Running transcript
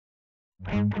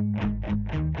Welcome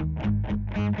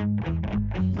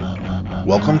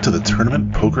to the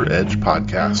Tournament Poker Edge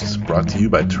podcast, brought to you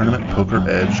by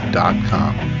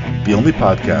TournamentPokerEdge.com, the only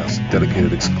podcast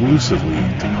dedicated exclusively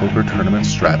to poker tournament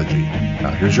strategy. Now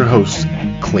here's your host,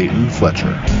 Clayton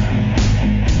Fletcher.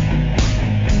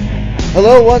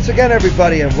 Hello once again,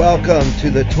 everybody, and welcome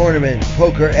to the Tournament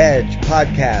Poker Edge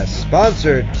podcast,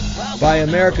 sponsored by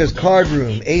America's Card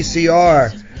Room,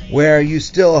 ACR, where you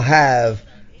still have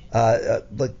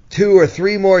like 2 or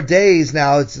 3 more days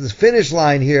now. It's the finish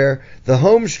line here, the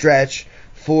home stretch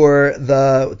for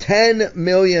the $10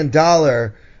 million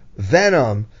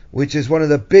Venom, which is one of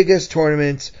the biggest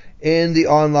tournaments in the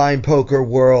online poker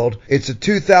world. It's a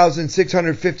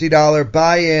 $2,650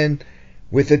 buy-in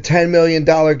with a $10 million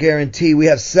guarantee. We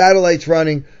have satellites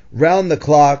running round the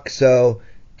clock, so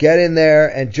get in there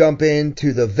and jump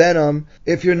into the Venom.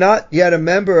 If you're not yet a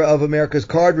member of America's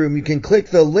Card Room, you can click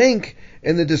the link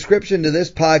in the description to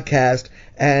this podcast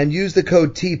and use the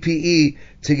code TPE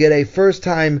to get a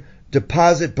first-time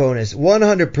deposit bonus,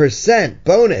 100%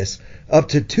 bonus, up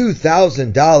to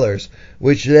 $2,000,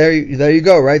 which there you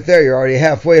go, right there. You're already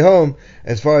halfway home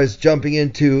as far as jumping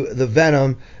into the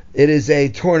Venom. It is a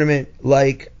tournament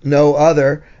like no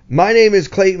other. My name is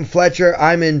Clayton Fletcher.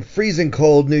 I'm in freezing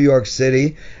cold New York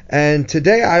City, and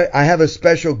today I have a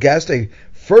special guest, a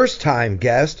first-time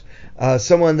guest,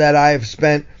 someone that I've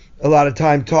spent a lot of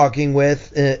time talking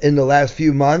with in the last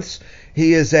few months.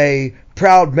 He is a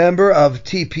proud member of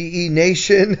TPE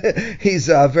Nation. He's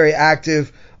very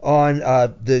active on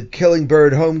the Killing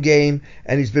Bird home game,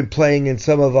 and he's been playing in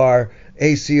some of our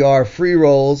ACR free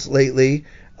rolls lately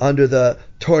under the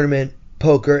Tournament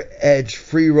Poker Edge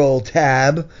free roll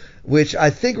tab, which I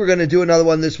think we're going to do another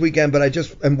one this weekend, but I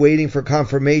just am waiting for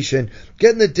confirmation.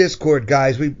 Get in the Discord,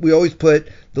 guys. We always put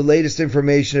the latest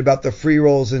information about the free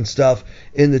rolls and stuff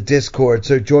in the Discord,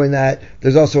 so join that.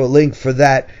 There's also a link for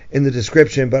that in the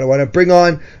description, but I want to bring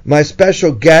on my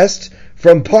special guest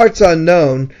from parts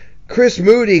unknown, Chris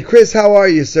Moody. Chris, how are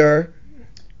you, sir?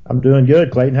 I'm doing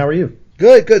good, Clayton. How are you?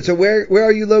 Good. So where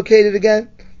are you located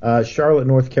again? Charlotte,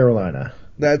 North Carolina.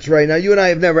 That's right. Now, you and I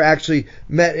have never actually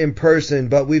met in person,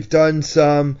 but we've done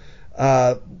some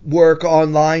work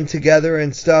online together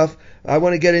and stuff. I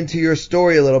want to get into your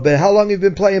story a little bit. How long have you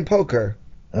been playing poker?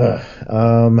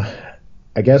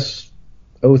 I guess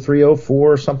 03,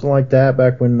 04, something like that,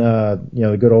 back when,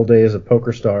 the good old days of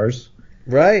Poker Stars.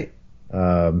 Right.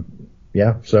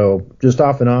 So just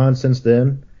off and on since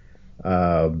then.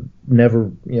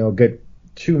 Never, get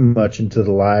too much into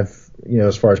the live,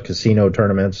 as far as casino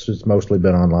tournaments. It's mostly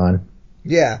been online.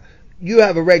 Yeah. You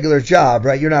have a regular job,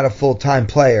 right? You're not a full-time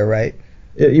player, right?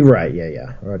 You're right,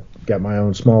 yeah. I got my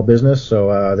own small business,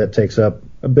 so that takes up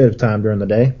a bit of time during the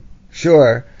day.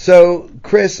 Sure. So,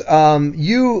 Chris,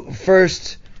 you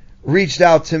first reached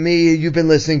out to me. You've been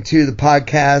listening to the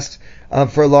podcast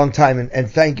for a long time, and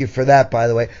thank you for that, by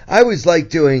the way. I always like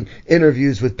doing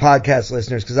interviews with podcast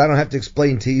listeners because I don't have to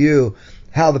explain to you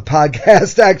how the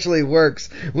podcast actually works,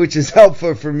 which is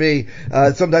helpful for me.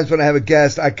 Sometimes when I have a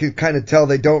guest, I can kind of tell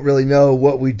they don't really know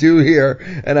what we do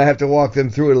here, and I have to walk them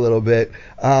through it a little bit.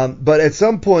 But at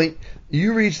some point,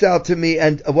 you reached out to me,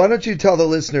 and why don't you tell the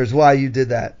listeners why you did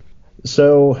that?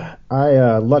 So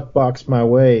I luck boxed my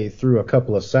way through a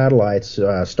couple of satellites.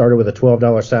 Started with a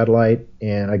 $12 satellite,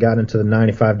 and I got into the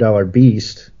 $95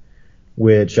 Beast,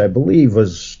 which I believe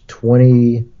was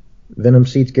 20 Venom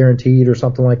seats guaranteed or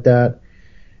something like that.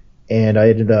 And I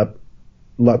ended up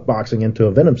luck boxing into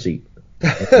a Venom seat.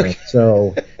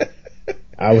 So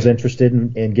I was interested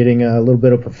in getting a little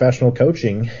bit of professional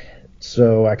coaching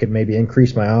so I could maybe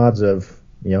increase my odds of,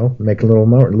 making a little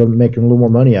more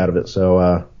money out of it.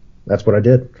 So that's what I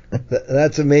did.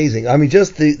 That's amazing. I mean,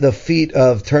 just the feat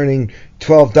of turning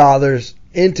 $12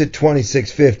 into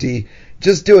 $26.50,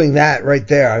 just doing that right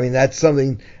there. I mean, that's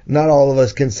something not all of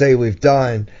us can say we've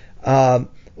done.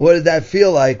 What did that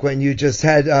feel like when you just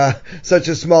had such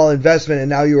a small investment and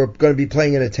now you were going to be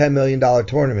playing in a $10 million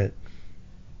tournament?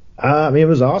 It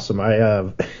was awesome.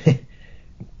 I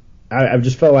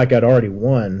just felt like I'd already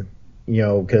won,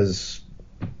 because,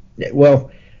 I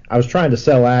was trying to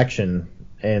sell action,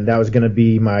 and that was going to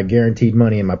be my guaranteed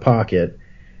money in my pocket.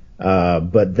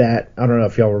 But that, I don't know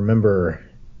if y'all remember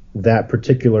that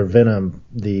particular Venom,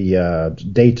 the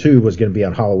day 2 was going to be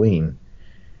on Halloween.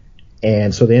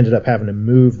 And so they ended up having to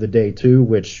move the day 2,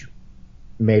 which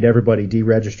made everybody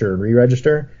deregister and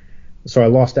re-register. So I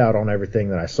lost out on everything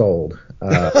that I sold.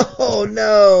 Oh,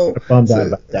 no. Bummed out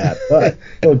about that. But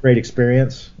still a great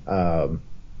experience.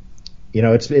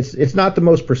 It's not the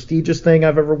most prestigious thing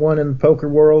I've ever won in the poker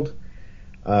world.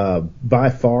 By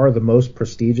far the most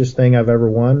prestigious thing I've ever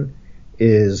won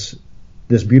is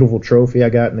this beautiful trophy I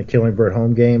got in the Killingbird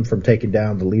home game from taking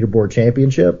down the leaderboard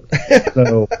championship.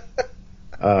 So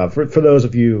for those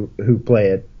of you who play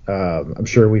it, I'm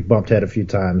sure we've bumped head a few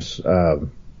times.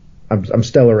 I'm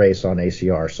Stellar Ace on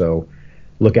ACR, so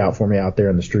look out for me out there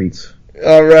in the streets.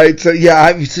 All right. So, yeah,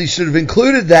 obviously should have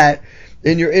included that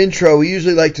in your intro. We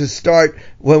usually like to start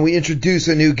when we introduce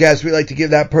a new guest. We like to give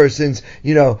that person's,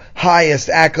 highest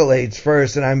accolades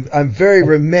first. And I'm very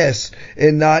remiss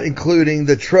in not including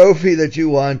the trophy that you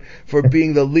won for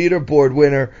being the leaderboard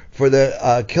winner for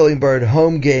the Killingbird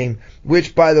home game,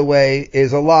 which, by the way,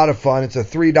 is a lot of fun. It's a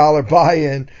 $3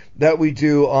 buy-in that we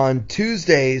do on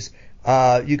Tuesdays.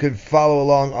 You can follow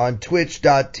along on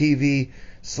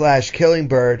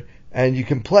twitch.tv/Killingbird, and you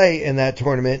can play in that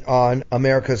tournament on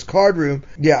America's Card Room.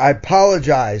 Yeah, I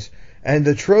apologize. And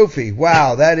the trophy,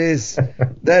 wow, that is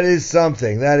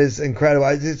something. That is incredible.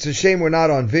 It's a shame we're not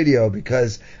on video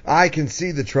because I can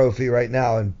see the trophy right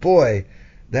now, and boy,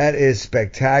 that is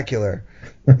spectacular.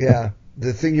 Yeah,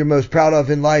 the thing you're most proud of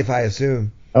in life, I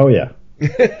assume. Oh yeah.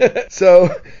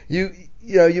 So you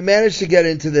managed to get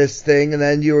into this thing, and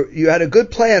then you had a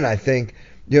good plan, I think.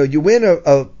 You win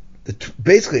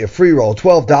basically a free roll,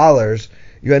 $12.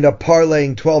 You end up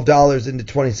parlaying $12 into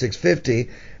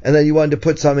 $26.50, and then you wanted to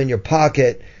put some in your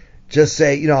pocket. Just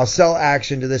say, I'll sell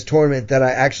action to this tournament that I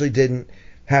actually didn't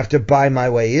have to buy my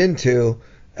way into,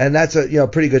 and that's a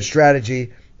pretty good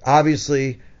strategy.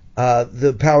 Obviously,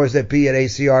 the powers that be at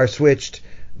ACR switched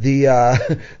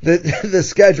the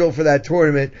schedule for that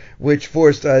tournament, which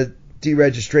forced a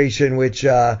deregistration, which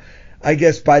I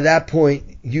guess by that point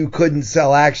you couldn't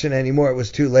sell action anymore. It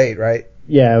was too late, right?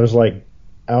 Yeah, it was like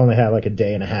I only had like a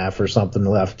day and a half or something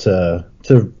left to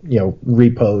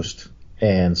repost,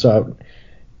 and so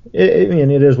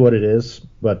it is what it is.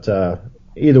 But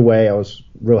either way, I was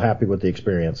real happy with the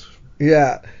experience.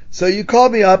 Yeah. So you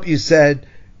called me up. You said,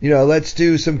 let's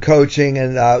do some coaching,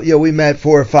 and we met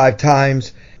 4 or 5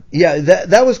 times. Yeah,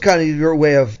 that was kind of your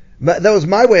way of. That was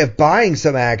my way of buying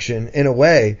some action in a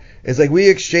way. It's like we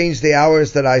exchanged the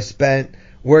hours that I spent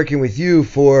working with you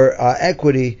for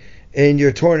equity in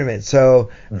your tournament.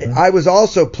 So I was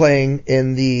also playing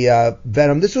in the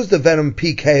Venom. This was the Venom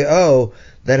PKO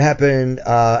that happened,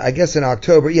 I guess, in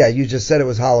October. Yeah, you just said it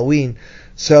was Halloween.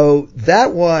 So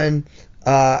that one,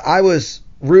 I was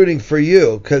rooting for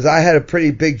you because I had a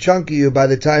pretty big chunk of you by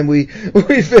the time we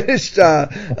finished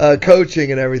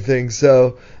coaching and everything.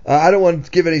 So I don't want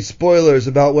to give any spoilers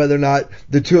about whether or not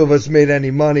the two of us made any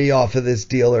money off of this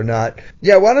deal or not.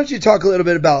 Yeah, why don't you talk a little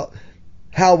bit about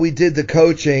how we did the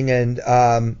coaching and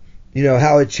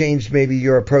how it changed maybe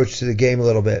your approach to the game a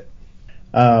little bit.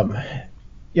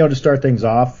 To start things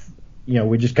off,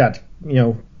 we just got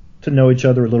to know each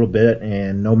other a little bit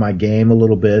and know my game a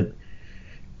little bit.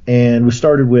 And we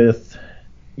started with,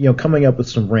 coming up with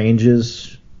some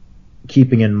ranges,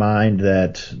 keeping in mind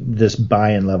that this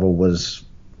buy-in level was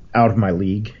out of my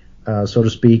league, so to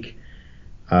speak.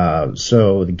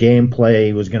 So the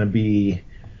gameplay was going to be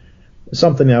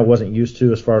something that I wasn't used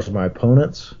to as far as my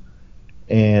opponents.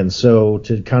 And so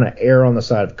to kind of err on the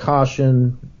side of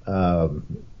caution,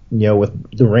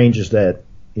 with the ranges that,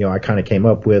 I kind of came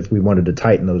up with, we wanted to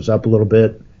tighten those up a little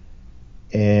bit.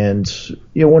 And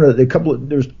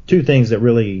there's 2 things that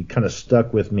really kind of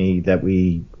stuck with me that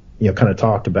we kind of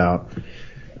talked about.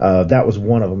 That was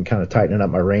one of them, kind of tightening up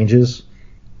my ranges,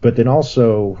 but then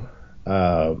also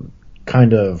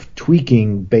kind of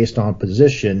tweaking based on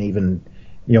position, even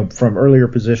from earlier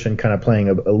position, kind of playing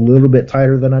a little bit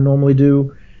tighter than I normally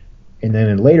do, and then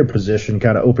in later position,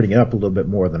 kind of opening it up a little bit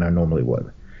more than I normally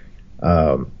would.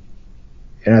 And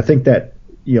I think that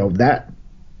that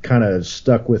kind of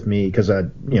stuck with me because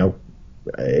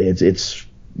it's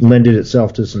lended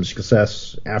itself to some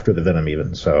success after the Venom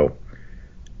even. So,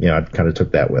 I kind of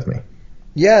took that with me.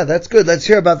 Yeah, that's good. Let's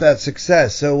hear about that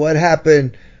success. So what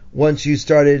happened once you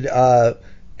started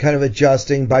kind of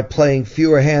adjusting by playing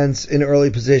fewer hands in early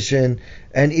position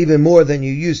and even more than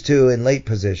you used to in late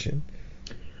position?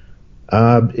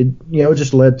 It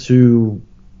just led to,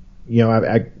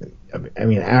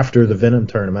 after the Venom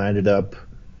tournament, I ended up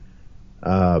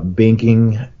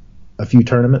banking a few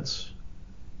tournaments.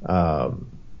 So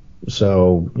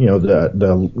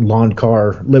the lawn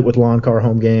car lit with lawn car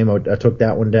home game, I took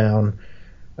that one down.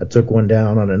 I took one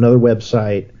down on another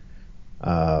website.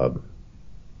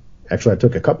 Actually, I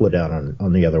took a couple of down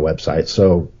on the other website.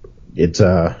 So it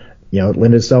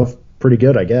lent itself pretty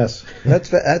good, I guess.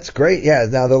 That's great. Yeah.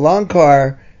 Now the lawn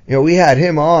car, we had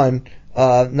him on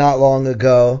not long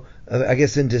ago. I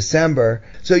guess in December.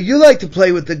 So you like to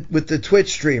play with the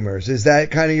Twitch streamers? Is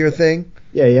that kind of your thing?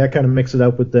 Yeah, I kind of mix it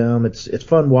up with them. It's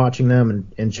fun watching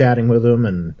them and chatting with them,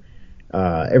 and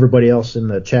everybody else in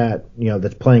the chat,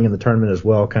 that's playing in the tournament as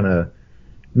well, kind of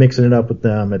mixing it up with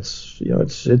them. It's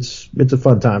a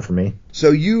fun time for me.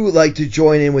 So you like to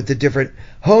join in with the different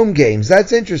home games.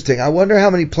 That's interesting. I wonder how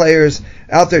many players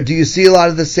out there. Do you see a lot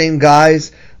of the same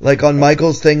guys like on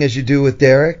Michael's thing as you do with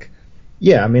Derek?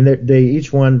 Yeah, I mean, they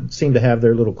each one seem to have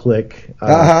their little clique.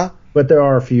 But there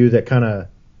are a few that kind of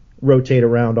rotate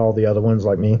around all the other ones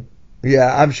like me.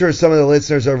 Yeah, I'm sure some of the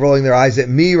listeners are rolling their eyes at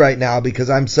me right now because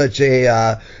I'm such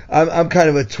I'm kind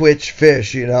of a Twitch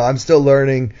fish, I'm still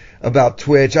learning about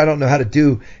Twitch. I don't know how to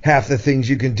do half the things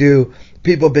you can do.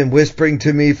 People have been whispering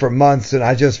to me for months, and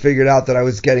I just figured out that I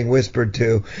was getting whispered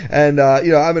to. And,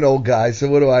 I'm an old guy, so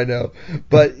what do I know?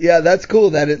 But, yeah, that's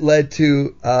cool that it led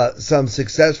to some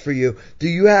success for you. Do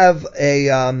you have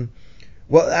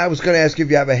well, I was going to ask you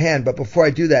if you have a hand, but before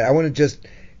I do that, I want to just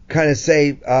kind of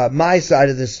say my side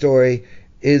of the story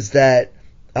is that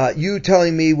you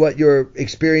telling me what your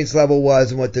experience level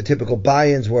was and what the typical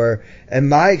buy-ins were, and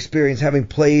my experience having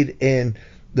played in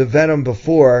the Venom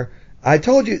before, I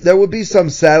told you there would be some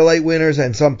satellite winners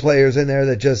and some players in there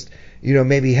that just,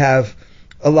 maybe have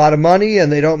a lot of money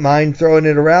and they don't mind throwing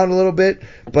it around a little bit,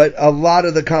 but a lot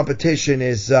of the competition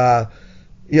is, at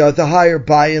the higher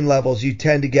buy-in levels, you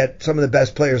tend to get some of the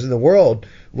best players in the world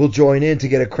will join in to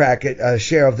get a crack at a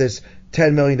share of this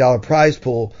 $10 million prize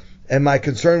pool. And my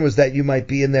concern was that you might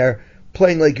be in there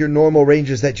playing like your normal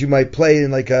ranges that you might play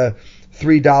in like a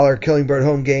 $3 Killingbird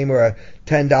home game or a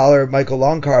 $10 Michael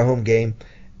Longcar home game.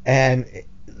 And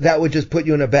that would just put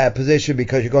you in a bad position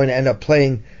because you're going to end up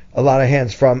playing a lot of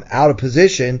hands from out of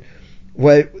position.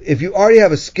 If you already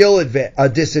have a skill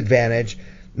disadvantage,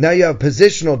 now you have a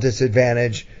positional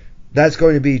disadvantage, that's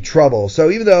going to be trouble. So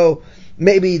even though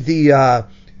maybe the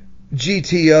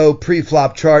GTO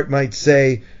pre-flop chart might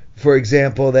say, for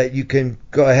example, that you can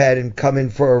go ahead and come in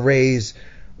for a raise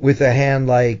with a hand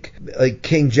like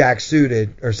King Jack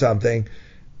suited or something,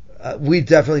 we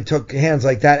definitely took hands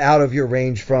like that out of your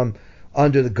range from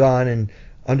under the gun and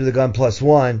under the gun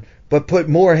 +1, but put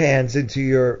more hands into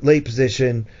your late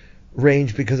position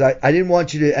range because I didn't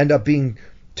want you to end up being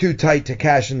too tight to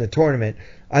cash in the tournament.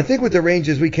 I think with the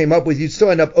ranges we came up with, you'd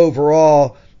still end up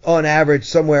overall, on average,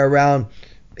 somewhere around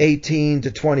 18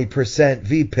 to 20%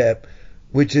 VPIP,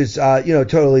 which is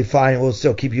totally fine. It will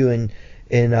still keep you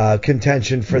in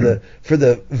contention for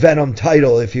the Venom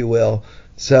title, if you will.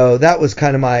 So that was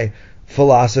kind of my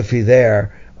philosophy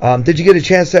there. Did you get a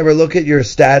chance to ever look at your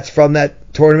stats from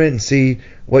that tournament and see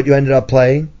what you ended up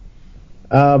playing?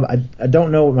 I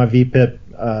don't know what my VPIP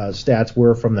stats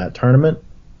were from that tournament,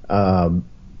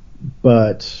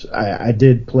 but I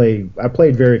did play. I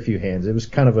played very few hands. It was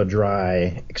kind of a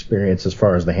dry experience as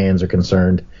far as the hands are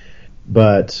concerned,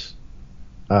 but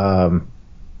and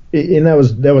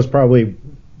that was probably,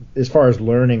 as far as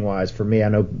learning wise for me. I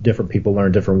know different people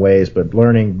learn different ways, but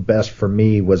learning best for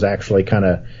me was actually kind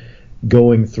of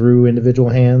going through individual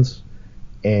hands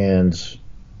and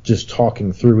just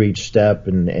talking through each step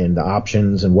and the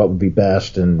options and what would be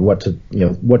best and what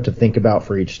to think about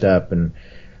for each step, and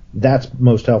that's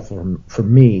most helpful for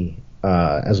me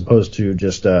as opposed to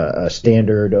just a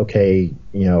standard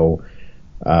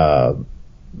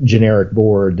generic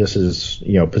board. This is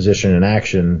position and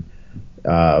action,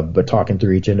 but talking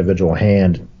through each individual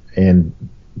hand and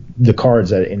the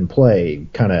cards that in play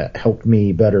kind of helped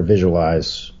me better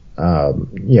visualize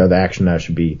the action I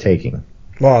should be taking.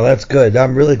 Well, that's good.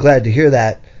 I'm really glad to hear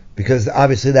that, because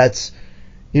obviously that's,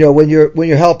 when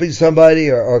you're helping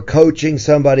somebody or coaching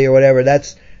somebody or whatever,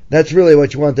 that's really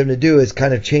what you want them to do, is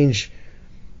kind of change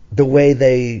the way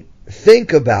they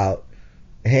think about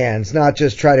hands, not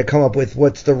just try to come up with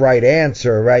what's the right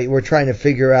answer, right? We're trying to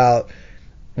figure out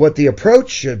what the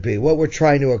approach should be, what we're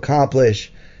trying to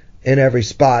accomplish in every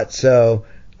spot. So,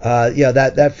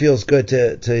 that feels good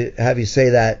to have you say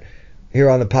that here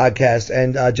on the podcast.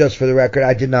 And just for the record,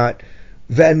 I did not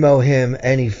Venmo him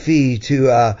any fee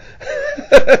to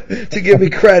to give me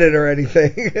credit or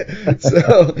anything.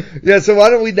 So why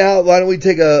don't we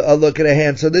take a look at a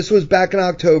hand? So this was back in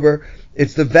October.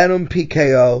 It's the Venom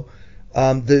PKO.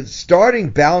 The starting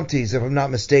bounties, if I'm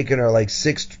not mistaken, are like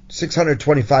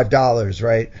 $625,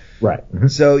 right? Right. Mm-hmm.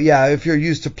 So if you're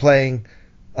used to playing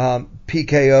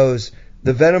PKOs,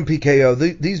 the Venom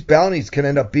PKO, these bounties can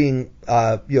end up being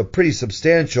pretty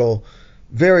substantial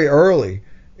very early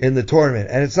in the tournament.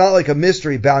 And it's not like a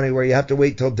mystery bounty where you have to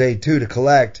wait till day 2 to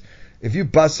collect. If you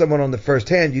bust someone on the first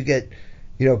hand, you get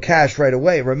cash right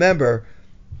away. Remember,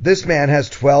 this man has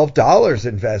 $12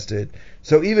 invested.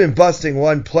 So even busting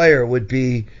one player would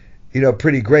be,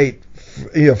 pretty great,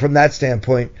 from that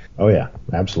standpoint. Oh yeah,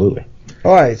 absolutely.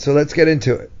 All right, so let's get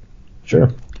into it.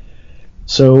 Sure.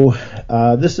 So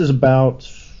this is about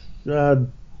a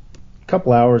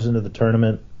couple hours into the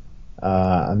tournament.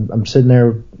 I'm sitting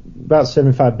there about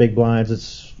 75 big blinds.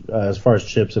 It's as far as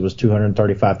chips, it was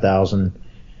 235,000,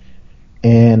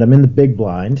 and I'm in the big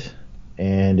blind,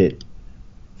 and it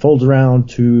folds around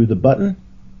to the button.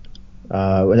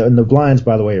 And the blinds,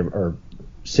 by the way, are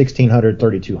 1,600,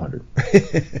 3,200.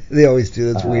 They always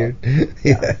do. That's weird.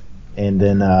 Yeah. And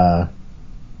then,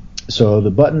 so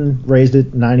the button raised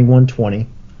it 91.20.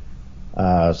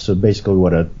 So basically,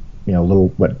 what a little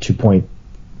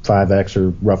 2.5x or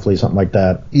roughly something like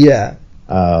that. Yeah.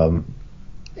 And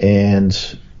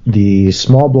the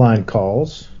small blind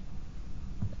calls,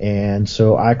 and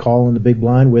so I call in the big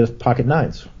blind with pocket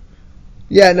nines.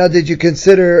 Yeah. Now, did you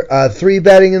consider three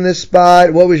betting in this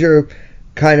spot? What was your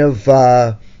kind of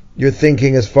your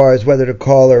thinking as far as whether to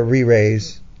call or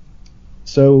re-raise?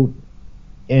 So,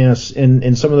 in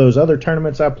some of those other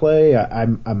tournaments I play, I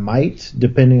might,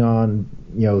 depending on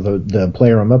the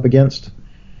player I'm up against.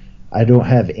 I don't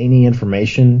have any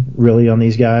information really on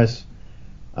these guys.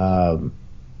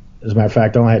 As a matter of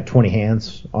fact, I only had 20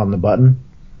 hands on the button,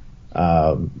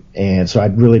 and so I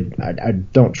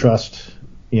don't trust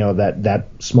that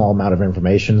small amount of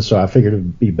information. So I figured it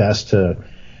would be best to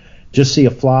just see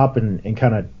a flop and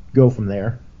kind of go from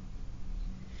there.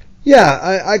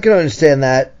 Yeah, I can understand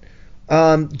that.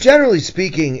 Generally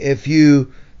speaking, if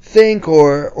you think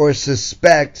or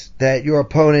suspect that your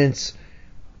opponents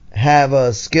have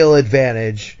a skill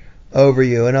advantage over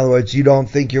you, in other words, you don't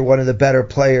think you're one of the better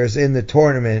players in the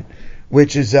tournament,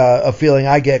 which is a feeling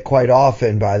I get quite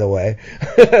often, by the way.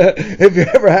 If you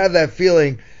ever have that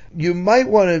feeling, you might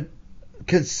want to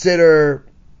consider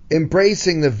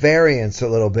embracing the variance a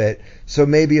little bit. So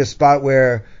maybe a spot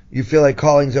where you feel like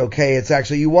calling's okay, it's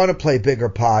actually you want to play bigger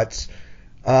pots.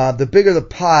 The bigger the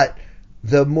pot,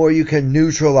 the more you can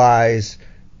neutralize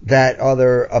that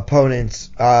other opponent's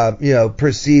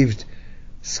perceived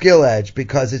skill edge,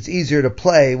 because it's easier to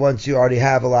play once you already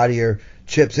have a lot of your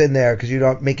chips in there, because you're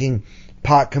not making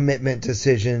pot commitment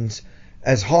decisions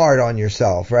as hard on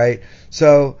yourself, right?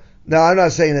 So now I'm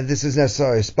not saying that this is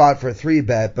necessarily a spot for a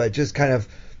 3-bet, but just kind of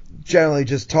generally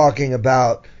just talking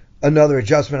about another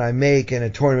adjustment I make in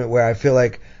a tournament where I feel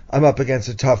like I'm up against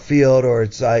a tough field, or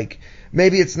it's like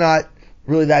maybe it's not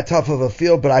really that tough of a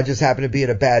field, but I just happen to be at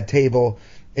a bad table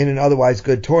in an otherwise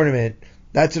good tournament.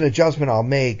 That's an adjustment I'll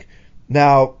make.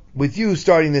 Now, with you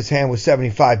starting this hand with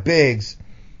 75 bigs,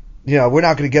 we're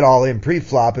not going to get all in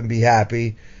pre-flop and be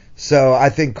happy. So I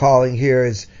think calling here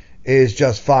is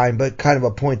just fine, but kind of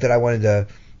a point that I wanted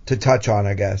to touch on,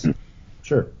 I guess.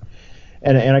 Sure.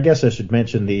 And I guess I should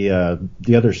mention the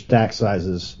other stack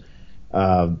sizes.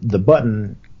 The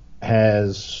button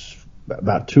has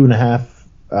about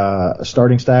 2.5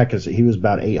 starting stack, because he was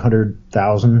about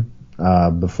 800,000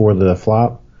 before the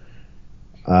flop,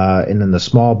 and then the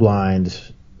small blind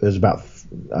is about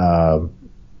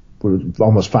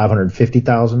almost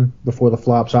 550,000 before the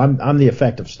flop. So I'm the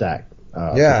effective stack.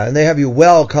 And they have you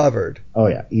well covered. Oh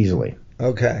yeah, easily.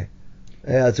 Okay.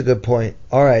 Yeah, that's a good point.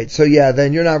 All right. So yeah,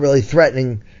 then you're not really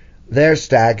threatening their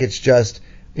stack. It's just,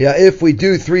 if we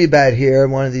do 3-bet here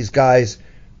and one of these guys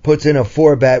puts in a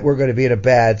 4-bet, we're going to be in a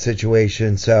bad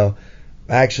situation. So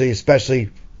actually,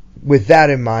 especially with that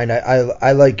in mind,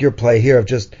 I like your play here of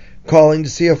just calling to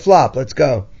see a flop. Let's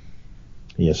go.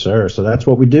 Yes, sir. So that's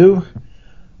what we do.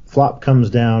 Flop comes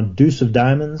down deuce of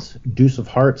diamonds, deuce of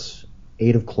hearts,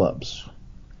 8 of clubs.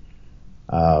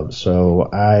 So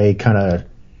I kind of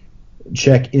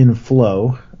check in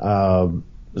flow.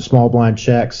 The small blind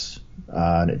checks,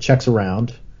 and it checks around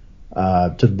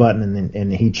to the button,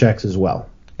 and he checks as well.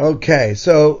 Okay,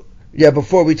 so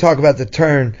before we talk about the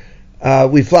turn,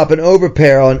 we flop an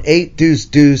overpair on 8 deuce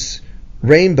deuce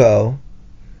rainbow,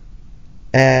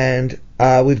 and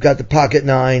we've got the pocket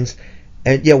nines.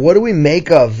 And what do we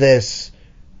make of this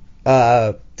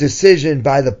decision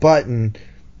by the button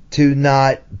to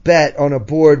not bet on a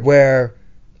board where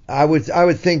I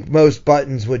would think most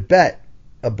buttons would bet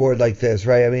a board like this,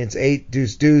 right? I mean, it's 8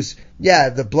 deuce deuce. Yeah,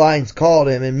 the blinds called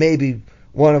him, and maybe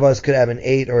one of us could have an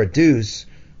 8 or a deuce,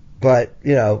 but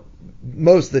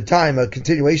most of the time a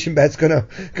continuation bet's gonna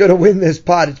win this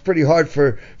pot. It's pretty hard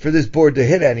for this board to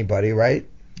hit anybody, right?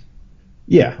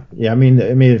 Yeah. I mean,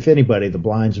 if anybody, the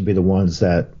blinds would be the ones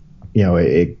that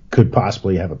it could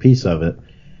possibly have a piece of it.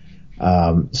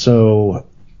 So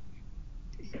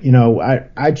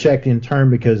I checked in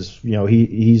turn because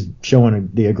he's showing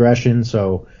the aggression,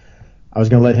 so I was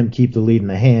going to let him keep the lead in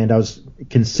the hand. I was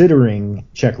considering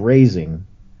check raising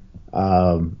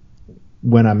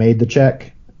when I made the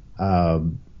check,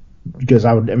 because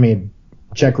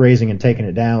check raising and taking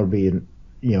it down would be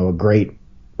a great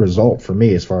result for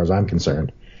me as far as I'm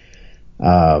concerned.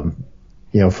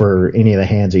 For any of the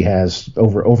hands he has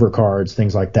over cards,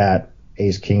 things like that,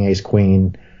 ace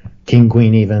queen, king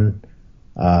queen even,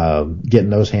 getting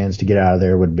those hands to get out of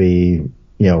there would be,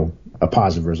 a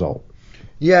positive result.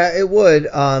 Yeah, it would.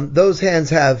 Those hands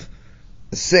have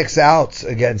 6 outs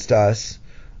against us,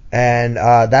 and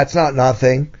that's not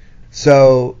nothing.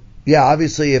 So, yeah,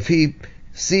 obviously if he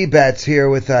c-bets here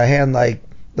with a hand like,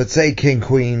 let's say, king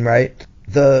queen, right?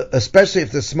 Especially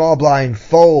if the small blind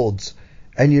folds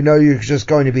and you're just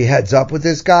going to be heads up with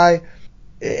this guy,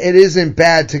 it isn't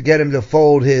bad to get him to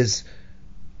fold his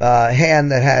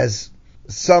hand that has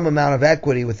some amount of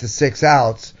equity with the 6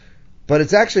 outs. But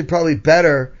it's actually probably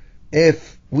better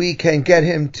if we can get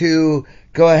him to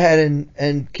go ahead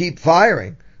and keep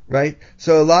firing, right?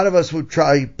 So a lot of us would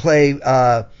play,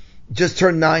 just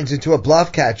turn 9s into a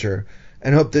bluff catcher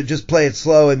and hope to just play it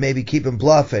slow and maybe keep him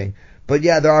bluffing. But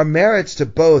yeah, there are merits to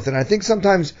both, and I think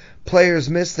sometimes players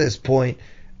miss this point.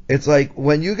 It's like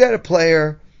when you get a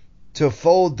player to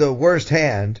fold the worst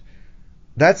hand,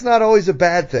 that's not always a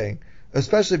bad thing,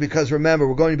 especially because, remember,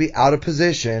 we're going to be out of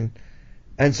position.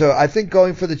 And so I think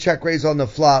going for the check raise on the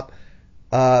flop,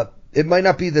 it might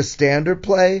not be the standard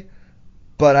play,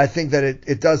 but I think that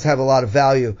it does have a lot of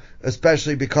value,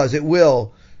 especially because it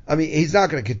will. I mean, he's not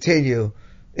going to continue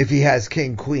if he has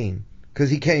king queen, because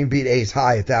he can't even beat ace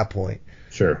high at that point.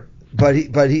 Sure. But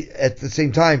he at the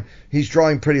same time, he's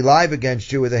drawing pretty live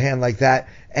against you with a hand like that,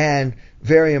 and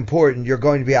very important, you're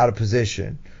going to be out of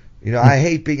position. I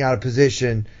hate being out of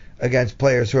position against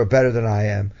players who are better than I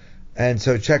am, and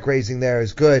so check raising there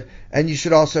is good. And you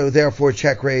should also therefore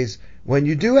check raise when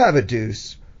you do have a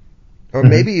deuce, or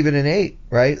maybe even an 8,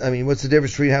 right? I mean, what's the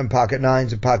difference between having pocket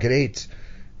 9s and pocket 8s?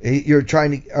 You're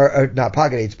trying to, or not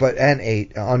pocket 8s, but an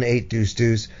 8 on 8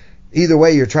 deuce. Either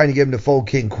way, you're trying to get him to fold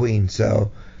king queen.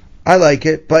 So I like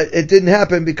it, but it didn't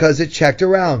happen because it checked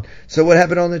around. So what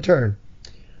happened on the turn?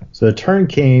 So the turn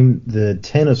came the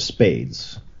 10 of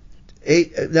spades.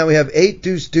 8. Now we have 8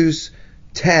 deuce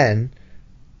 10,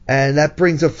 and that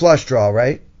brings a flush draw,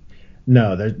 right?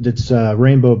 No, it's a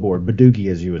rainbow board, Badoogie,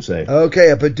 as you would say. Okay,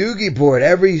 a Badoogie board,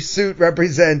 every suit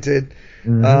represented.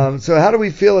 Mm-hmm. So how do we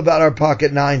feel about our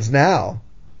pocket 9s now?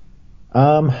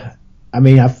 I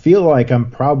mean, I feel like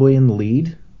I'm probably in the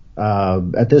lead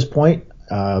at this point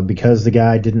because the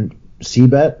guy didn't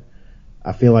c-bet.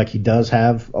 I feel like he does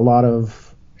have a lot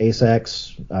of ace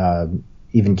X,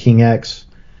 even king X.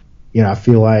 I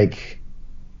feel like,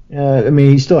 his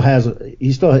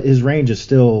range is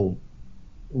still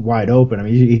wide open. I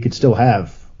mean, he could still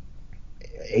have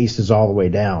aces all the way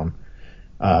down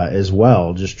as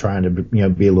well, just trying to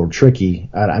be a little tricky.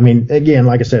 I mean, again,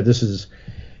 like I said, this is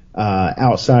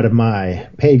outside of my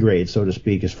pay grade, so to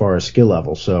speak, as far as skill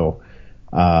level. So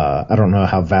I don't know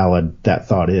how valid that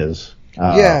thought is.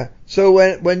 Yeah.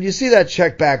 So when you see that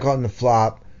check back on the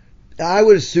flop, I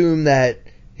would assume that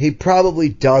he probably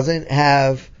doesn't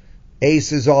have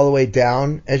aces all the way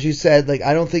down. As you said, like,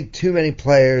 I don't think too many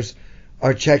players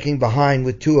are checking behind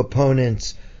with 2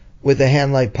 opponents with a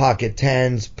hand like pocket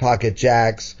 10s, pocket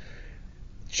jacks.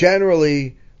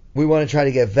 Generally, we want to try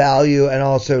to get value and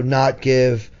also not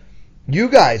give you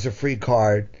guys a free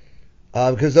card,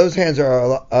 because those hands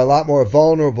are a lot more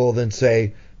vulnerable than,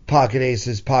 say, pocket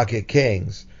aces, pocket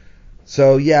kings.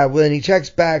 So yeah, when he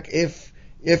checks back, if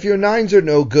your 9s are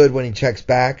no good when he checks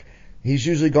back, he's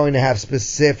usually going to have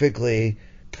specifically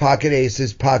pocket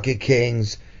aces, pocket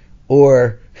kings,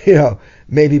 or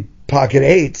maybe pocket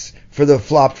 8s for the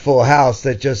flopped full house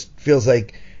that just feels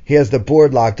like he has the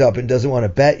board locked up and doesn't want to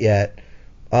bet yet.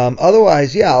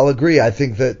 Otherwise, yeah, I'll agree. I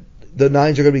think that the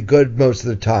 9s are going to be good most of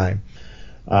the time.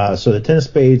 So the 10 of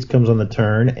spades comes on the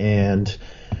turn, and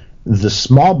the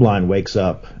small blind wakes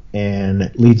up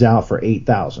and leads out for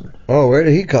 8,000. Oh, where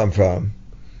did he come from?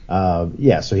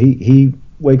 So he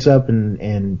wakes up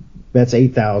and bets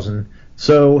 8,000.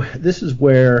 So this is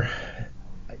where,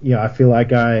 I feel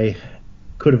like I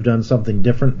could have done something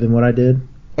different than what I did.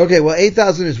 Okay, well,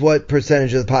 8,000 is what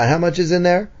percentage of the pot? How much is in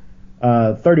there?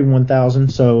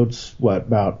 31,000. So it's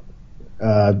about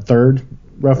third,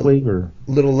 roughly, or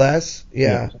a little less.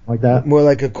 Yeah, something like that. More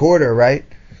like a quarter, right?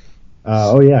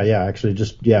 Actually,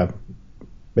 just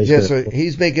basically. Yeah, so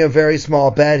he's making a very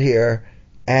small bet here,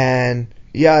 and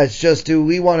yeah, it's just, do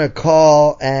we want to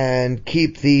call and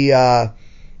keep the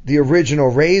original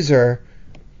raiser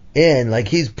in? Like,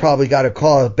 he's probably got to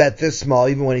call a bet this small,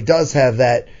 even when he does have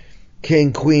that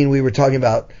king queen we were talking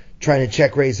about trying to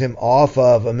check raise him off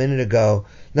of a minute ago.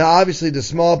 Now, obviously, the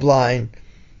small blind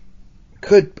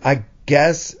could, I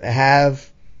guess,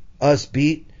 have us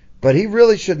beat, but he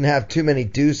really shouldn't have too many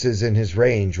deuces in his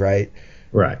range, right?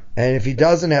 Right. And if he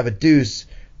doesn't have a deuce,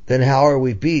 then how are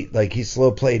we beat? Like, he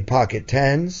slow played pocket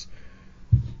tens.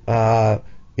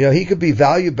 He could be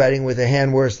value betting with a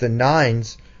hand worse than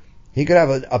nines. He could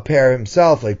have a pair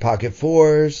himself, like pocket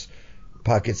fours,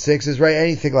 pocket sixes, right?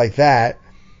 Anything like that.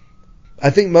 I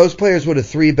think most players would have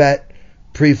 3-bet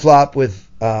pre-flop with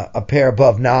a pair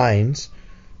above nines.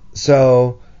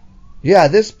 So, yeah,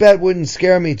 this bet wouldn't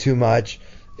scare me too much.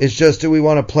 It's just, do we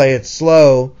want to play it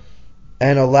slow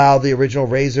and allow the original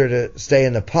raiser to stay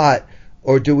in the pot,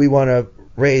 or do we want to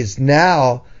raise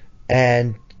now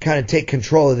and kind of take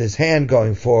control of this hand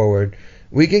going forward?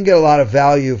 We can get a lot of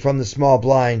value from the small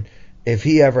blind if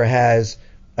he ever has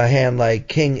a hand like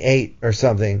King 8 or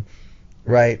something,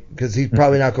 right? Because he's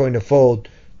probably not going to fold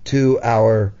to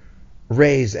our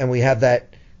raise, and we have that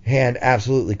hand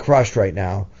absolutely crushed right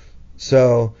now.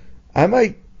 So I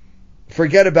might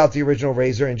forget about the original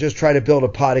raiser and just try to build a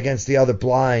pot against the other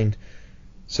blind.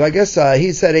 So I guess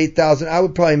he said 8,000. I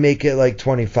would probably make it like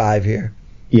 25 here.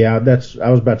 Yeah, I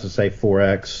was about to say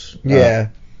 4x. Yeah.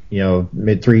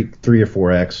 Mid 3 or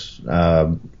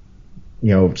 4x.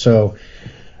 So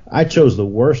I chose the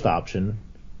worst option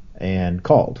and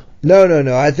called.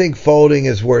 No. I think folding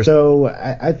is worse. So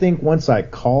I think once I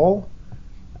call,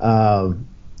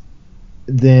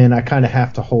 then I kind of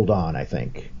have to hold on, I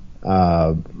think.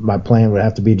 My plan would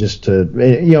have to be just to,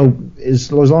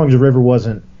 as long as the river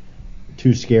wasn't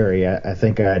too scary, I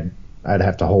think I'd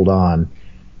have to hold on.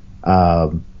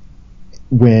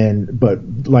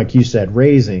 But like you said,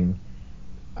 raising,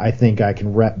 I think I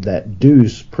can rep that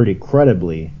deuce pretty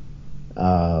credibly,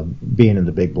 being in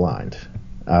the big blind.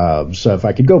 So if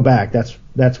I could go back,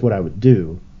 that's what I would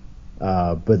do.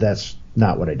 But that's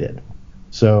not what I did.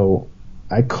 So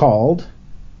I called,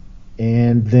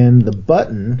 and then the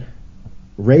button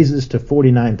raises to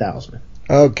 49,000.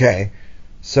 Okay.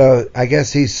 So I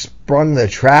guess he sprung the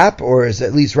trap, or is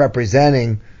at least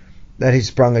representing that he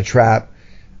sprung a trap.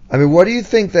 I mean, what do you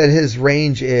think that his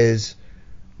range is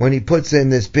when he puts in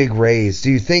this big raise?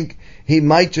 Do you think he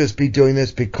might just be doing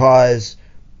this because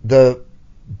the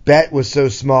bet was so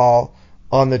small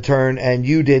on the turn and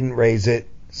you didn't raise it?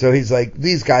 So he's like,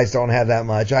 these guys don't have that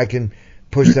much. I can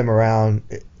push them around.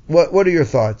 What are your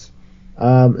thoughts?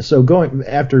 So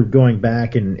going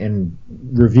back and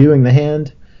reviewing the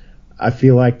hand, I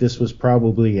feel like this was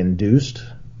probably induced.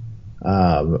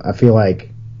 I feel like,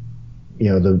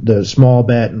 the small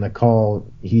bet and the call,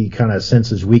 he kind of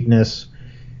senses weakness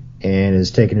and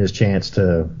is taking his chance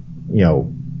to,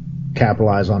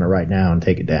 capitalize on it right now and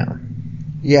take it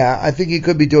down. Yeah, I think he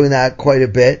could be doing that quite a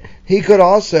bit. He could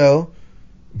also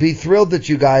be thrilled that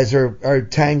you guys are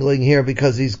tangling here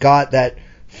because he's got that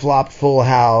flopped full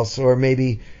house, or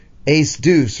maybe ace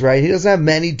deuce, right? He doesn't have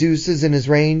many deuces in his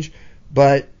range,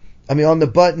 but I mean, on the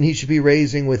button, he should be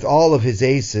raising with all of his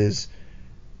aces,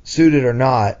 suited or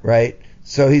not, right?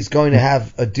 So he's going to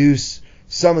have a deuce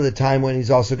some of the time when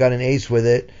he's also got an ace with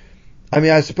it. I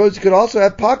mean, I suppose he could also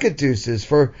have pocket deuces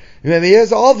he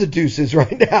has all the deuces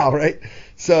right now, right?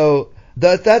 So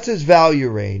that's his value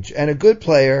range. And a good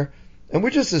player, and we're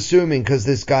just assuming because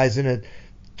this guy's in a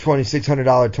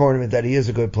 $2,600 tournament that he is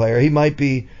a good player. He might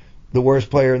be the worst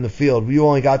player in the field. We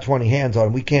only got 20 hands on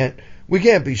him. We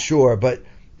can't be sure, but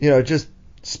just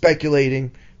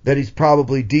speculating that he's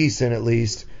probably decent at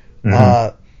least.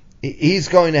 Mm-hmm. He's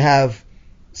going to have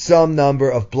some number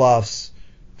of bluffs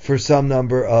for some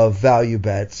number of value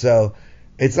bets. So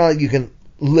it's not like you can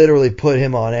literally put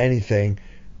him on anything,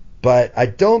 but I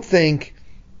don't think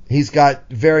he's got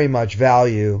very much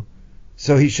value,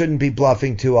 so he shouldn't be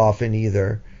bluffing too often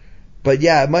either. But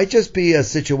yeah, it might just be a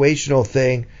situational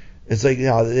thing. It's like,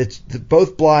 it's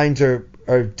both blinds are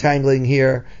tangling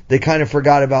here. They kind of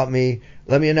forgot about me.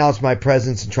 Let me announce my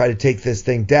presence and try to take this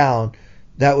thing down.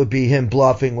 That would be him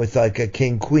bluffing with like a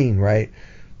king queen, right?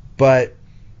 But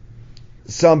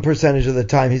some percentage of the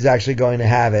time he's actually going to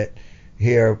have it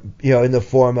here, in the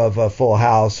form of a full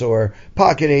house or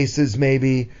pocket aces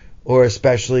maybe, or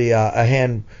especially a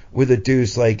hand with a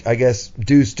deuce, like I guess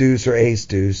deuce or ace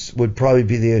deuce would probably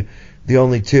be the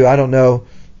only two. I don't know.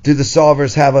 Do the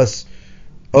solvers have us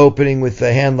opening with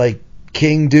a hand like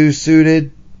king deuce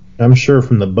suited? I'm sure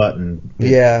from the button.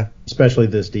 Yeah. Especially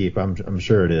this deep, I'm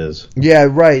sure it is. Yeah,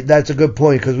 right. That's a good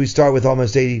point because we start with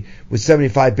almost 80 with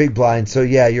 75 big blinds. So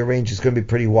yeah, your range is going to be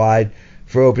pretty wide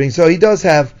for opening. So he does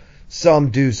have some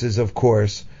deuces, of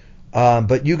course,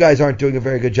 but you guys aren't doing a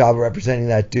very good job of representing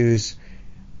that deuce.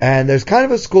 And there's kind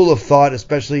of a school of thought,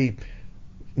 especially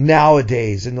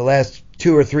nowadays in the last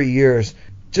 2 or 3 years,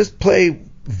 just play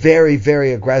very,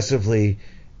 very aggressively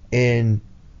in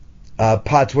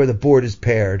pots where the board is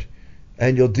paired,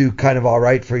 and you'll do kind of all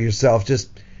right for yourself, just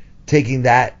taking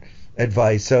that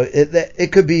advice. So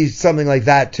it could be something like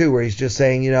that too, where he's just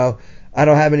saying, I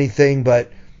don't have anything,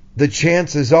 but the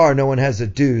chances are no one has a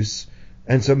deuce,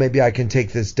 and so maybe I can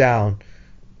take this down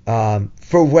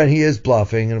for when he is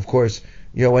bluffing. And of course,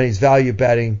 when he's value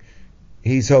betting,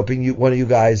 he's hoping one of you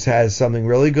guys has something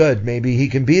really good. Maybe he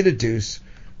can beat a deuce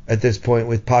at this point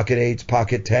with pocket eights,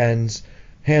 pocket tens,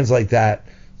 hands like that.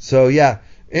 So yeah,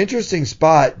 interesting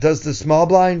spot. Does the small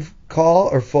blind call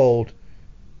or fold?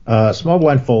 Small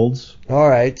blind folds. All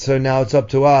right, so now it's up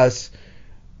to us.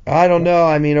 I don't know.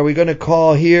 I mean, are we going to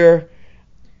call here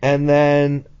and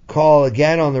then call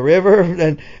again on the river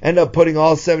and end up putting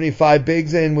all 75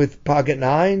 bigs in with pocket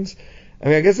nines? I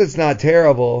mean, I guess it's not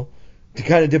terrible,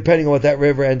 kind of depending on what that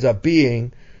river ends up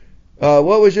being.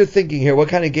 What was your thinking here? What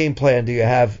kind of game plan do you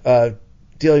have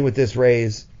dealing with this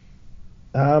raise?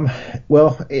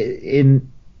 Well,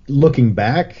 in looking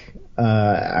back,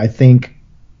 I think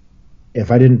if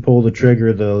I didn't pull the trigger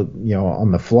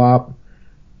on the flop,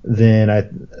 then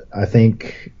I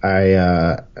think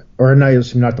or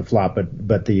not the flop,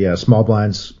 but the small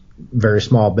blind's very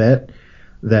small bet,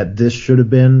 that this should have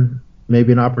been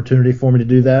maybe an opportunity for me to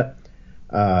do that.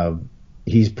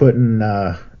 He's putting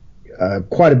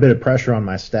quite a bit of pressure on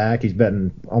my stack. He's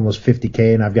betting almost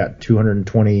 50K, and I've got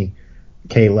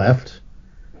 220K left.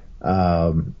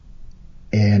 And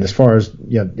as far as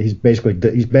he's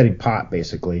betting pot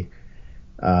basically.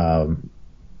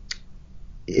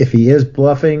 If he is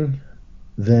bluffing,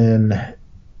 then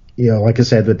like I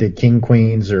said, with the king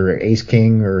queens or ace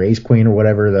king or ace queen or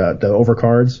whatever, the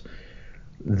overcards,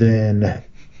 then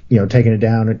taking it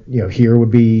down here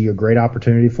would be a great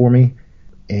opportunity for me.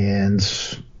 And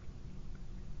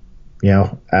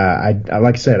I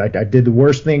like I said, I did the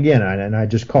worst thing again, and I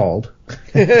just called.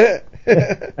 Yeah.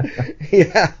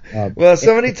 Well,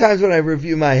 so many times when I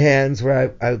review my hands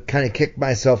where I kind of kick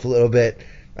myself a little bit,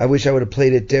 I wish I would have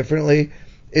played it differently.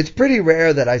 It's pretty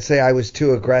rare that I say I was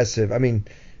too aggressive. I mean,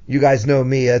 you guys know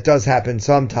me. It does happen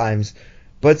sometimes.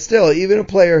 But still, even a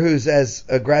player who's as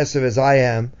aggressive as I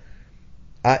am,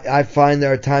 I find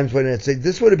there are times when it's like,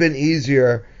 this would have been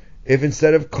easier if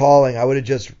instead of calling, I would have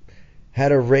just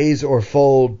had a raise or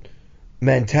fold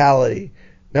mentality.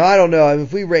 Now, I don't know. I mean,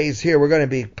 if we raise here, we're going to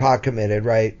be pot committed,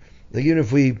 right? Like, even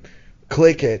if we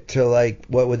click it to, like,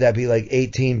 what would that be, like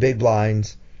 18 big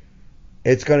blinds,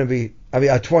 it's going to be,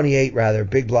 28 rather,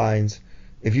 big blinds,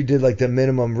 if you did, like, the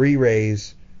minimum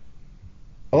re-raise.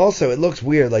 Also, it looks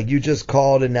weird. Like, you just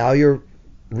called and now you're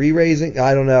re-raising?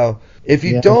 I don't know. If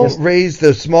you don't raise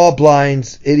the small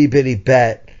blinds itty-bitty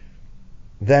bet,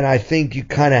 then I think you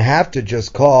kind of have to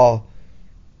just call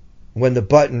when the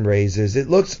button raises. It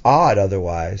looks odd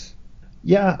otherwise.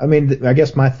 Yeah, I mean, I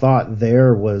guess my thought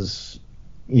there was,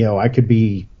 I could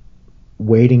be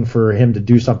waiting for him to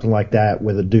do something like that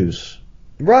with a deuce.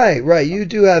 Right. You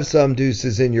do have some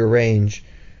deuces in your range,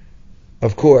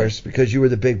 of course, because you were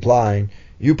the big blind.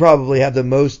 You probably have the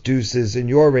most deuces in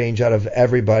your range out of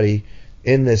everybody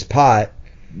in this pot.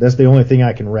 That's the only thing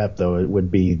I can rep, though. It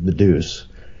would be the deuce.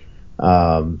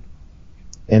 And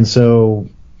so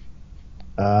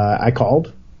I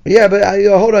called. Yeah, but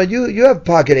hold on. You have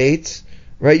pocket eights,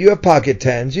 right? You have pocket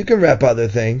tens. You can rep other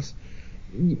things.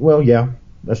 Well, yeah,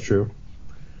 that's true.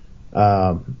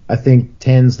 I think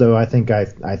tens, though. I think I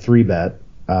 3-bet.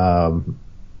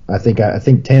 I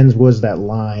think tens was that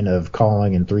line of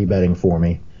calling and 3-betting for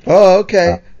me. Oh,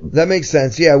 okay, that makes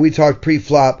sense. Yeah, we talked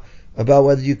pre-flop about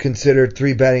whether you considered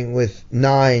 3-betting with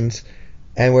nines,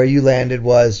 and where you landed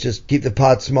was just keep the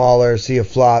pot smaller, see a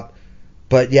flop.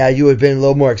 But yeah, you would have been a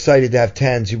little more excited to have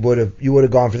tens. You would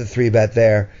have gone for the 3-bet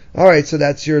there. All right, so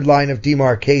that's your line of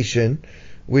demarcation,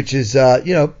 which is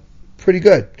pretty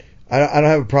good. I don't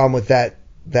have a problem with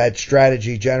that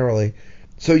strategy generally.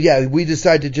 So yeah, we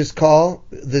decide to just call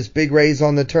this big raise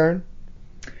on the turn.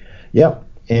 Yep,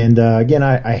 and again,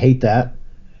 I hate that,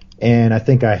 and I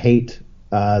think I hate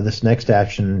this next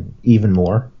action even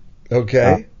more.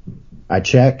 Okay. I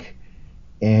check,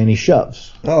 and he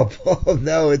shoves. Oh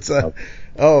no,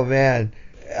 oh man.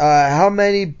 How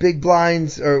many big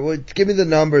blinds, or give me the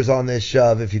numbers on this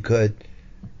shove if you could.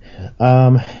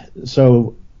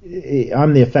 So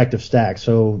I'm the effective stack.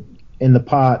 So in the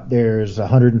pot there's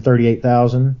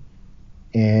 138,000,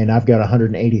 and I've got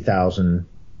 180,000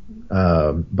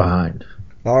 behind.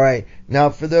 All right. Now,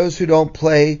 for those who don't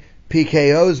play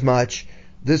PKOs much,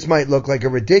 this might look like a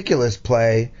ridiculous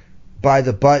play by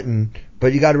the button,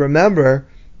 but you got to remember,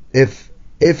 if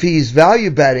he's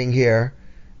value betting here,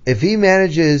 if he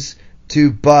manages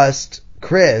to bust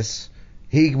Chris,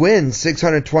 he wins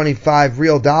 $625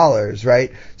 real dollars,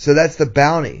 right? So that's the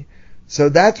bounty. So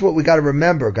that's what we got to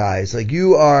remember, guys. Like,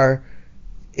 you are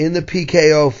in the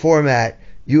PKO format,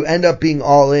 you end up being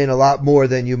all in a lot more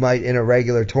than you might in a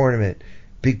regular tournament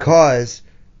because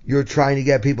you're trying to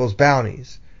get people's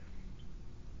bounties.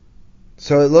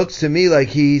 So it looks to me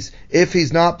like if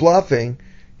he's not bluffing,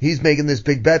 he's making this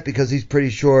big bet because he's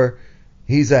pretty sure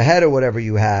he's ahead of whatever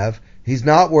you have. He's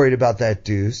not worried about that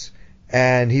deuce,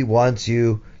 and he wants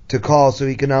you to call so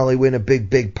he can not only win a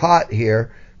big pot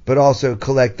here, but also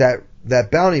collect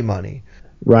that bounty money.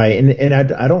 Right, and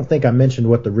I don't think I mentioned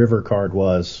what the river card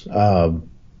was.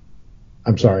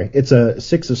 I'm sorry, it's a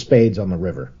 6 of spades on the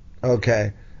river.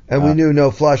 Okay. And we knew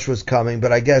no flush was coming,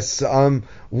 but I guess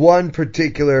one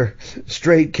particular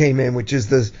straight came in, which is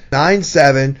the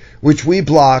 9-7, which we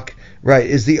block, right,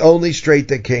 is the only straight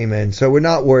that came in. So we're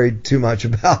not worried too much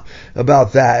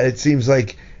about that. It seems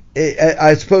like,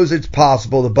 I suppose it's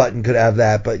possible the button could have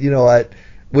that, but you know what?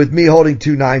 With me holding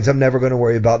 2 9s, I'm never going to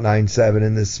worry about 9-7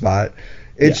 in this spot.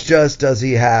 It's just, does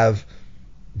he have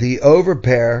the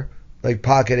overpair, like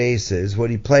pocket aces? Would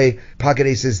he play pocket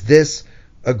aces this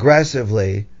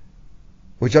aggressively?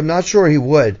 Which I'm not sure he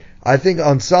would. I think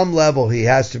on some level he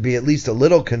has to be at least a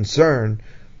little concerned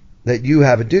that you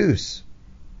have a deuce.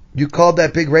 You called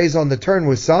that big raise on the turn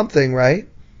with something, right?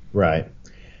 Right.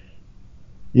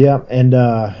 Yeah, and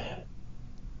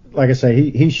like I say,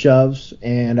 he shoves,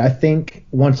 and I think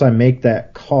once I make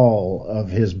that call of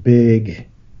his big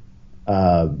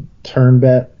turn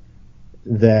bet,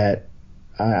 that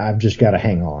I've just got to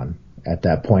hang on at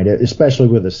that point, especially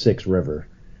with a 6 river.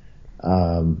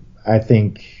 I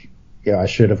think I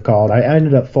should have called. I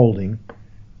ended up folding,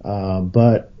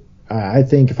 but I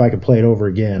think if I could play it over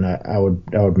again, I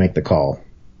would make the call.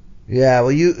 Yeah,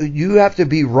 well, you have to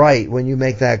be right when you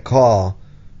make that call.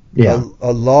 Yeah,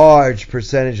 a large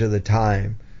percentage of the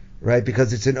time, right?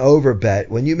 Because it's an over bet.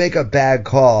 When you make a bad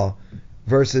call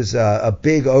versus a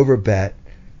big over bet,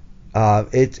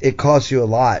 it costs you a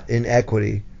lot in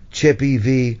equity, chip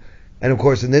EV, and of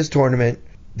course in this tournament,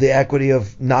 the equity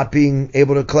of not being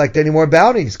able to collect any more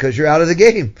bounties because you're out of the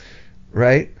game,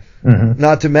 right? Mm-hmm.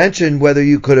 Not to mention whether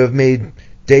you could have made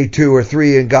day 2 or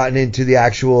 3 and gotten into the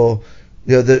actual,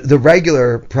 the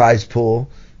regular prize pool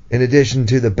in addition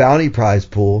to the bounty prize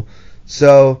pool.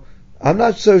 So I'm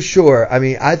not so sure. I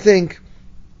mean, I think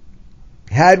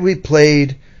had we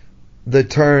played the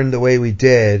turn the way we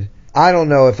did, I don't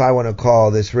know if I want to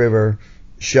call this river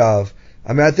shove.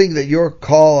 I mean, I think that your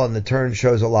call on the turn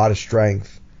shows a lot of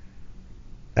strength.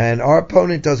 And our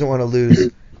opponent doesn't want to lose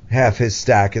half his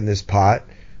stack in this pot,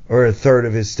 or a third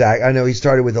of his stack. I know he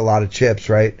started with a lot of chips,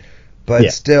 right?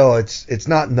 But still, it's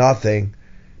not nothing.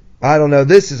 I don't know.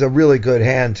 This is a really good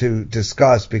hand to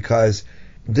discuss because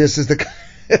this is this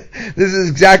is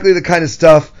exactly the kind of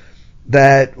stuff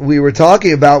that we were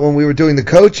talking about when we were doing the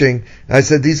coaching. I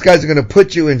said these guys are going to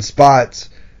put you in spots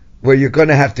where you're going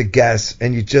to have to guess,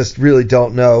 and you just really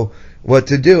don't know what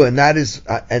to do. And that is,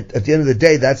 at the end of the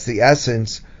day, that's the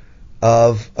essence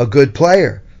of a good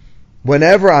player.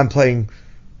 Whenever I'm playing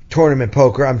tournament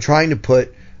poker, I'm trying to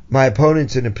put my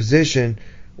opponents in a position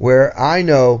where I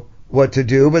know what to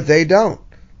do, but they don't.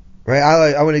 Right?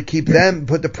 I want to keep them,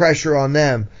 put the pressure on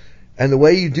them. And the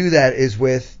way you do that is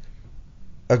with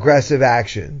aggressive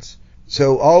actions.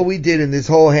 So all we did in this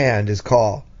whole hand is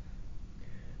call.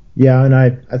 Yeah, and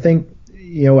I think,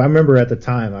 I remember at the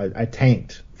time I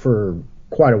tanked for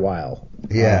quite a while.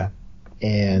 Yeah.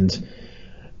 And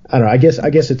I don't know, I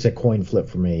guess it's a coin flip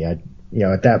for me. At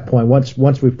that point, once we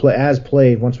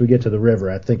once we get to the river,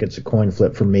 I think it's a coin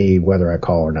flip for me whether I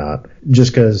call or not.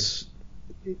 Just because,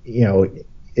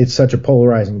 it's such a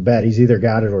polarizing bet. He's either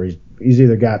got it or he's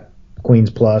either got queens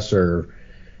plus or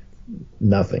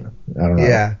nothing. I don't know.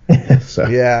 Yeah. So.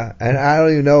 Yeah, and I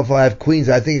don't even know if I have queens.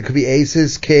 I think it could be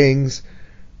aces, kings,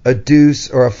 a deuce,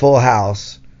 or a full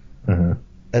house. Mm-hmm.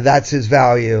 And that's his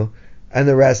value, and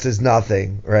the rest is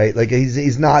nothing, right? Like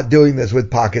he's not doing this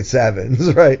with pocket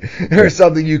sevens, right? Or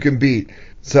something you can beat.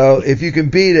 So if you can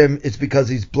beat him, it's because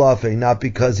he's bluffing, not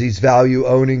because he's value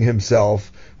owning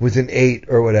himself with an 8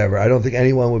 or whatever. I don't think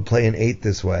anyone would play an 8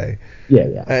 this way.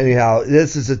 Yeah. Anyhow,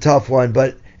 this is a tough one,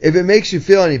 but if it makes you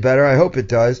feel any better, I hope it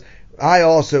does. I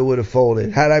also would have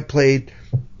folded. Had I played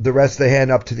the rest of the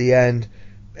hand up to the end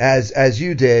as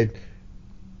you did,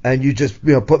 and you just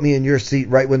put me in your seat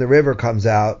right when the river comes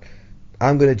out,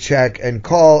 I'm going to check and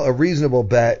call a reasonable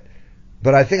bet,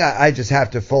 but I think I just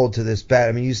have to fold to this bet.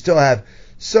 I mean, you still have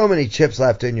so many chips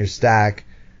left in your stack,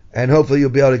 and hopefully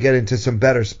you'll be able to get into some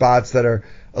better spots that are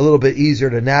a little bit easier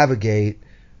to navigate.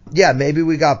 Yeah, maybe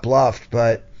we got bluffed,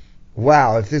 but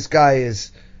wow, if this guy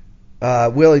is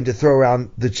willing to throw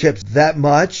around the chips that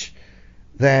much,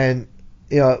 then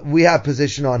we have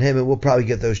position on him, and we'll probably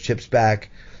get those chips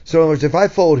back. So in other words, if I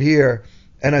fold here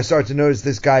and I start to notice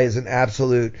this guy is an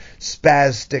absolute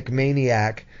spastic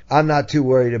maniac, I'm not too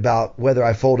worried about whether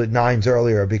I folded 9s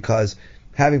earlier, because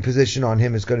having position on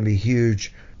him is going to be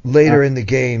huge later in the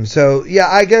game. So yeah,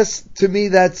 I guess to me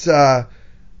that's a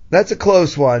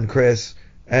close one, Chris,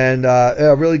 and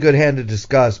a really good hand to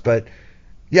discuss. But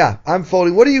yeah, I'm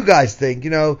folding. What do you guys think?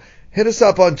 Hit us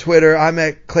up on Twitter. I'm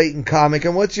at Clayton Comic.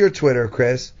 And what's your Twitter,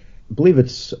 Chris? I believe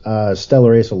it's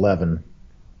Stellar Ace 11.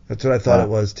 That's what I thought it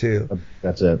was too.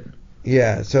 That's it.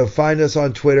 Yeah, so find us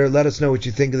on Twitter. Let us know what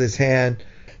you think of this hand.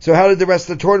 So how did the rest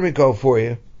of the tournament go for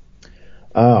you?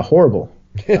 Horrible.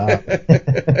 From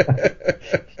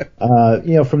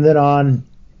then on,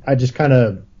 I just kind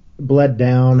of bled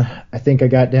down. I think I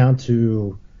got down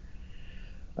to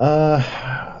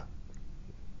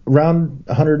around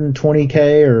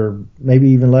 120K, or maybe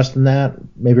even less than that,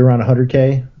 maybe around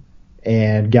 100K,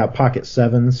 and got pocket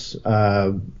 7s.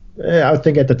 I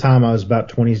think at the time I was about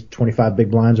 20, 25 big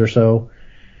blinds or so.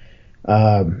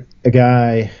 A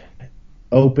guy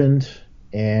opened,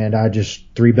 and I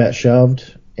just 3-bet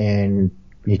shoved, and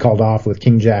he called off with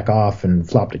king jack off and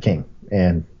flopped a king,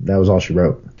 and that was all she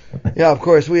wrote. Yeah, of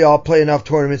course, we all play enough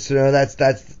tournaments to know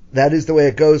that is the way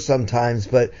it goes sometimes,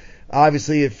 but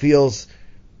obviously it feels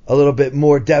a little bit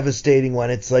more devastating when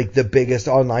it's like the biggest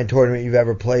online tournament you've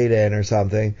ever played in or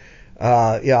something.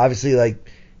 Obviously, like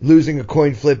losing a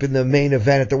coin flip in the main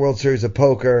event at the World Series of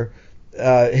Poker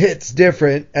hits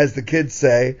different, as the kids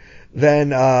say, than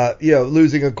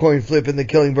losing a coin flip in the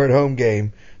Killingbird home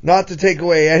game. Not to take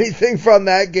away anything from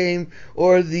that game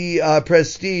or the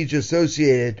prestige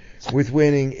associated with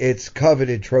winning its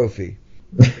coveted trophy.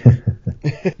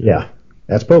 Yeah,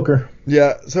 that's poker.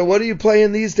 Yeah. So what are you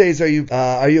playing these days? Are you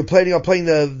planning on playing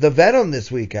the Venom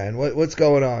this weekend? What's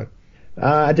going on?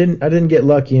 I didn't get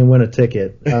lucky and win a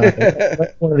ticket.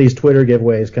 If one of these Twitter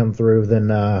giveaways come through, then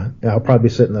I'll probably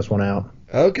be sitting this one out.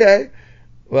 Okay.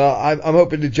 Well, I'm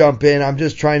hoping to jump in. I'm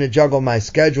just trying to juggle my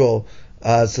schedule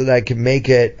so that I can make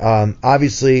it.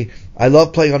 Obviously, I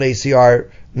love playing on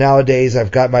ACR nowadays.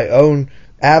 I've got my own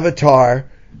avatar.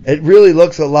 It really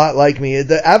looks a lot like me.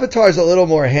 The avatar is a little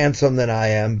more handsome than I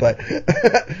am, but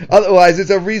otherwise it's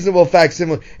a reasonable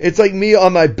facsimile. It's like me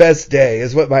on my best day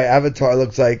is what my avatar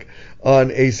looks like on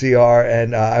ACR,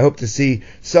 and I hope to see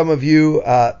some of you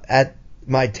at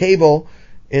my table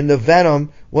in the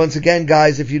Venom. Once again,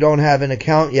 guys, if you don't have an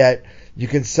account yet, you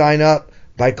can sign up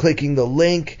by clicking the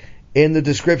link in the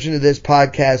description of this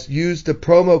podcast. Use the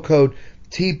promo code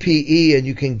TPE, and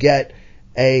you can get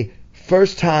a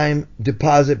first-time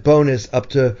deposit bonus up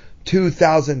to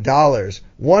 $2,000,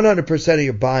 100% of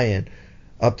your buy-in,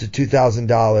 up to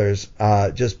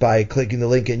 $2,000 just by clicking the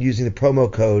link and using the promo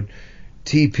code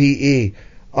TPE.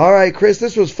 All right, Chris,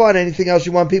 this was fun. Anything else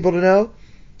you want people to know?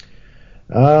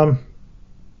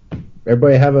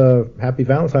 Everybody have a happy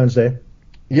Valentine's Day.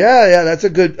 Yeah, that's a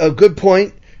good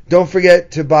point. Don't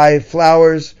forget to buy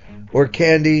flowers or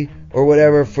candy or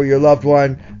whatever for your loved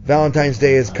one. Valentine's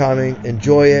Day is coming.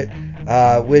 Enjoy it.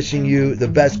 Wishing you the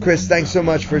best. Chris, thanks so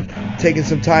much for taking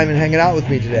some time and hanging out with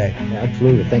me today. Yeah,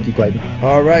 absolutely. Thank you, Clayton.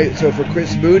 All right. So for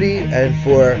Chris Moody and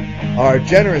for our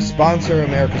generous sponsor,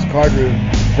 America's Card Room,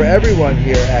 for everyone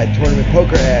here at Tournament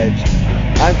Poker Edge,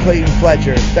 I'm Clayton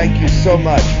Fletcher. Thank you so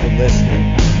much for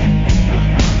listening.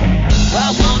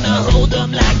 I wanna hold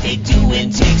them like they do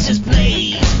in Texas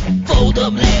Plays. Fold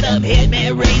them, let them hit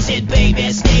me, raise it,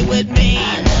 baby, stay with me.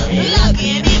 Luck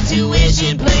and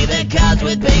intuition, play the cards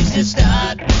with babes to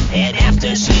start. And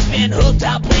after she's been hooked,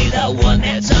 I'll play the one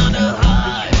that's